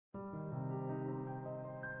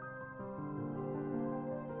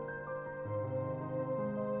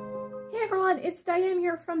Hey everyone, it's Dyanne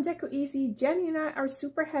here from decoeasy. Janny and I are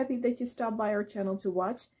super happy that you stopped by our channel to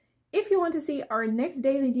watch. If you want to see our next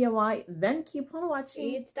daily DIY, then keep on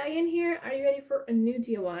watching. Hey, it's Dyanne here. Are you ready for a new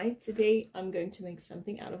DIY? Today I'm going to make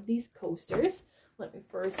something out of these coasters. Let me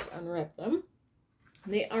first unwrap them.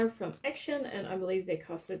 They are from Action and I believe they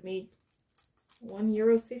costed me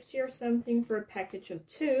 €1.50 or something for a package of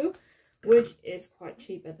 2, which is quite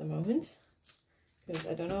cheap at the moment. Because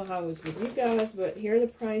I don't know how it's with you guys, but here the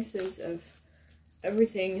prices of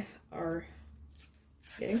everything are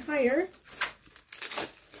getting higher.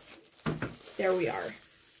 There we are.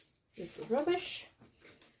 This is rubbish.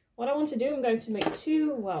 What I want to do, I'm going to make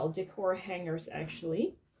 2, well, decor hangers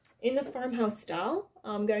actually. In the farmhouse style,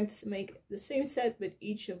 I'm going to make the same set, but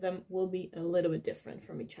each of them will be a little bit different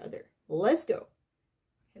from each other. Let's go.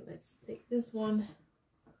 Okay, let's take this one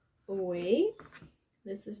away.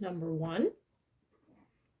 This is number 1.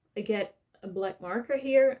 I get a black marker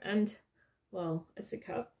here and, well, it's a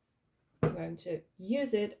cup. I'm going to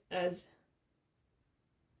use it as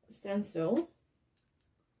a stencil.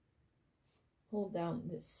 Hold down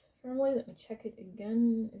this firmly. Let me check it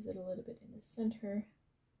again. Is it a little bit in the center?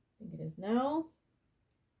 I think it is now.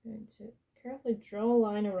 I'm going to carefully draw a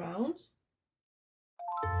line around.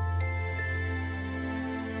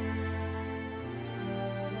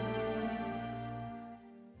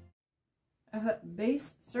 I have a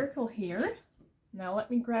base circle here. Now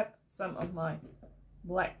let me grab some of my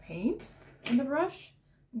black paint in the brush.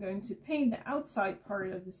 I'm going to paint the outside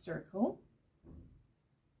part of the circle.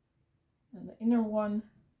 And the inner one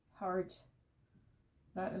part,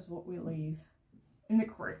 that is what we leave in the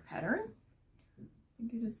cork pattern. I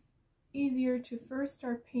think it is easier to first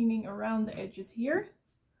start painting around the edges here.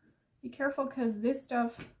 Be careful because this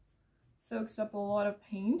stuff soaks up a lot of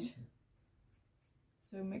paint.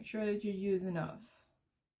 So make sure that you use enough.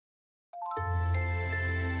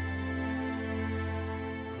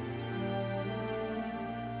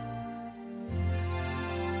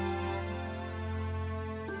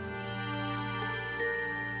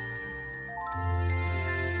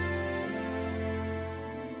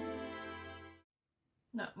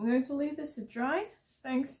 Now I'm going to leave this to dry.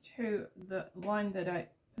 Thanks to the line that I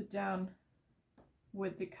put down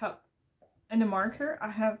with the cup and the marker,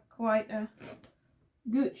 I have quite a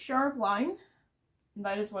good sharp line.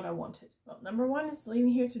 That is what I wanted. Well, number 1 is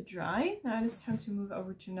leaving here to dry. Now it's time to move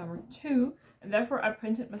over to number 2, and therefore I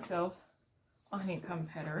printed myself a honeycomb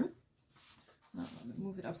pattern. Now let me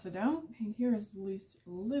move it upside down. Paint here is at least a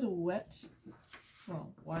little wet.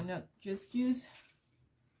 Well, why not just use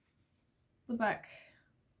the back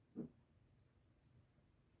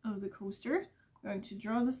of the coaster. I'm going to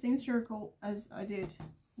draw the same circle as I did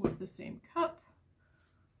with the same cup.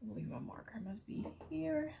 I believe my marker must be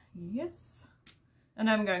here. Yes. And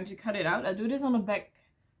I'm going to cut it out. I do this on a back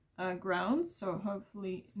ground, so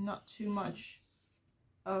hopefully not too much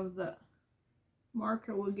of the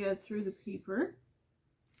marker will get through the paper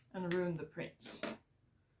and ruin the print.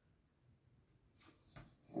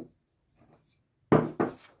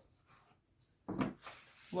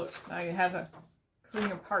 Look, now you have a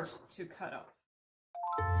cleaner part to cut off.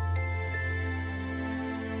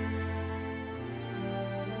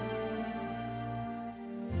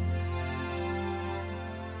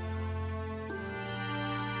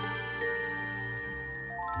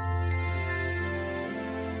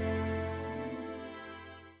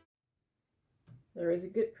 There is a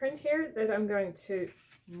good print here that I'm going to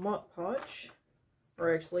Mod Podge,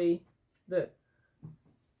 or actually the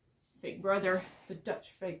fake brother, the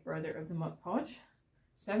Dutch fake brother of the Mod Podge.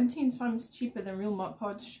 17 times cheaper than real Mod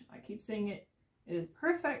Podge. I keep saying it. It is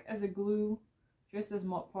perfect as a glue, just as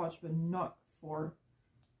Mod Podge, but not for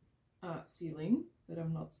sealing. But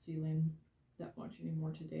I'm not sealing that much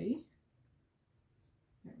anymore today.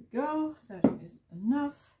 There we go. That is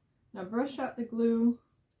enough. Now brush out the glue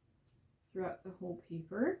throughout the whole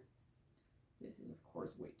paper. This is of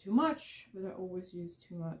course way too much, but I always use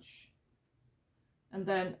too much. And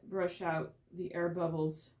then brush out the air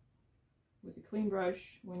bubbles with a clean brush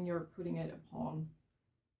when you're putting it upon.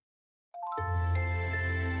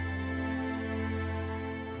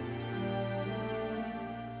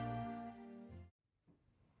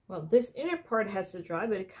 Well, this inner part has to dry,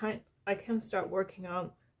 but I can start working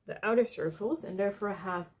on the outer circles, and therefore I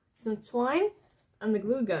have some twine and the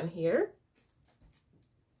glue gun here.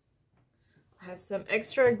 I have some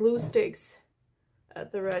extra glue sticks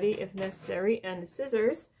at the ready if necessary, and the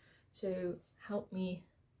scissors to help me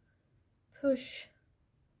push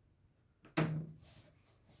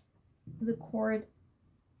the cord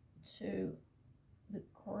to the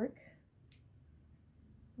cork.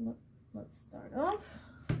 Let's start off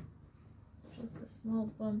just a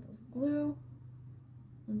small bump of glue,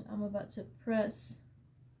 and I'm about to press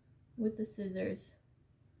with the scissors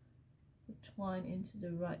the twine into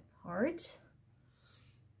the right part.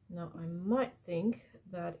 Now I might think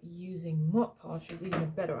that using Mod Podge is even a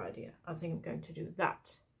better idea. I think I'm going to do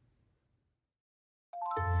that.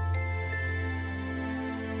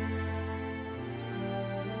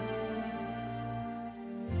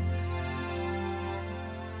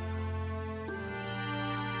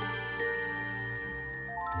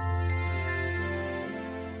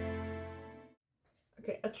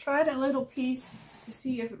 Okay, I tried a little piece to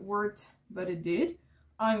see if it worked, but it did.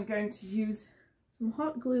 I'm going to use some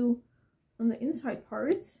hot glue on the inside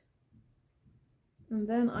parts, and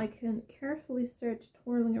then I can carefully start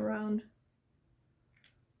twirling around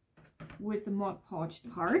with the Mod Podge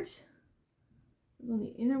part. On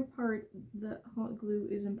the inner part, the hot glue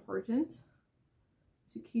is important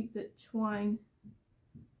to keep the twine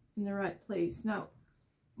in the right place. Now,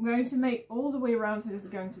 I'm going to make all the way around, so this is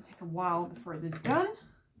going to take a while before this is done,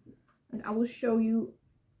 and I will show you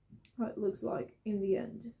how it looks like in the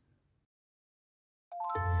end.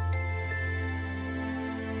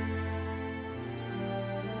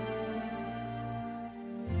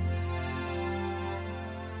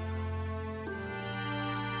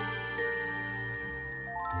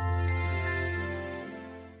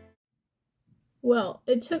 Well,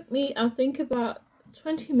 it took me, I think, about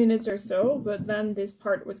 20 minutes or so, but then this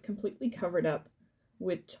part was completely covered up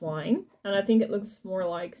with twine, and I think it looks more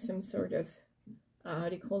like some sort of, how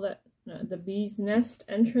do you call that, the bee's nest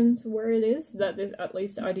entrance where it is. That is at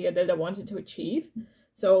least the idea that I wanted to achieve.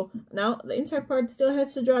 So now the inside part still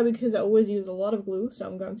has to dry because I always use a lot of glue, so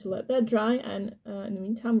I'm going to let that dry, and in the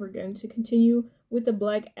meantime we're going to continue with the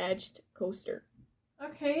black edged coaster.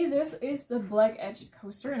 Okay, this is the black edged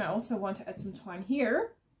coaster, and I also want to add some twine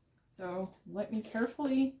here. So let me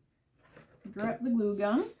carefully grab the glue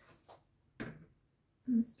gun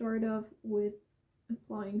and start off with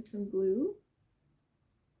applying some glue.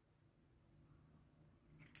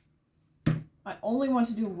 I only want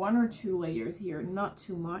to do 1 or 2 layers here, not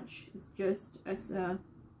too much. It's just as a,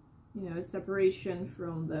 you know, a separation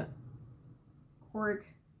from the cork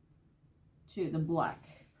to the black.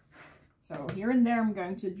 So here and there I'm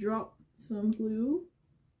going to drop some glue.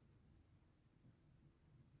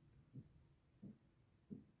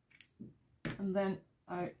 And then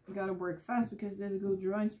I gotta work fast because this glue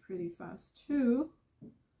dries pretty fast too,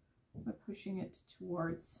 by pushing it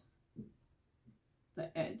towards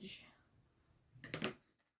the edge.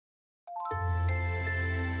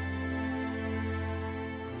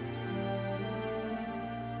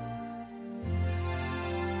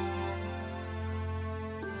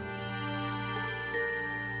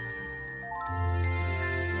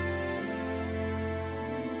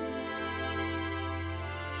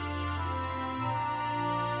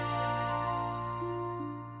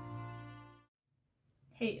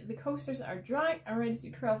 Okay, the coasters are dry and ready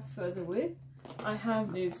to craft further with. I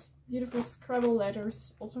have these beautiful Scrabble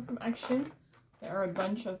letters, also from Action. There are a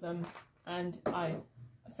bunch of them, and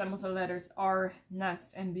some of the letters are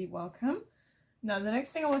Nest and Be Welcome. Now the next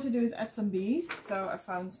thing I want to do is add some bees, so I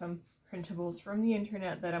found some printables from the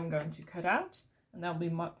internet that I'm going to cut out, and I'll be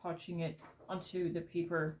Mod Podging it onto the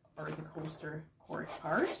paper or the coaster cork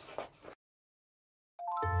part.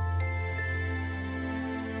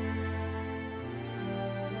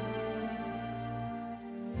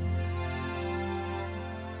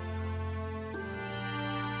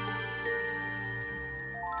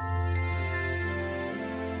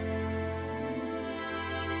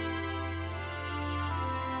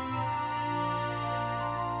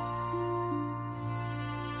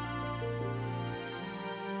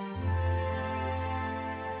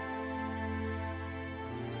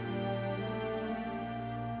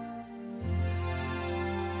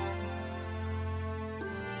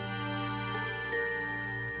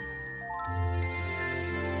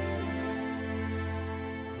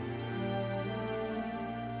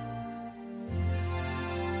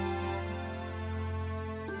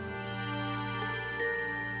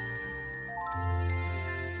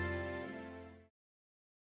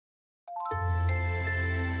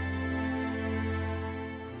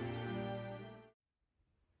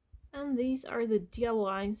 And these are the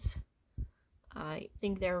DIYs. I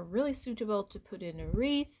think they're really suitable to put in a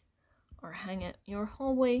wreath or hang it in your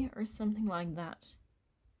hallway or something like that.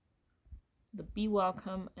 The Be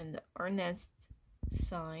Welcome and the Our Nest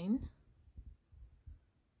sign.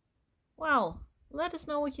 Well, let us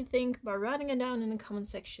know what you think by writing it down in the comment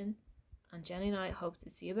section. And Janny and I hope to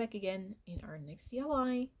see you back again in our next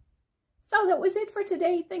DIY. So that was it for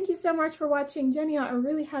today. Thank you so much for watching. Janny and I are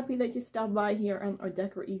really happy that you stopped by here on our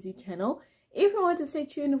Decoeasy channel. If you want to stay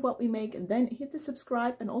tuned with what we make, then hit the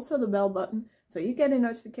subscribe and also the bell button so you get a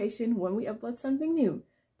notification when we upload something new.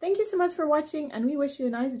 Thank you so much for watching and we wish you a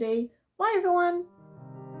nice day. Bye everyone!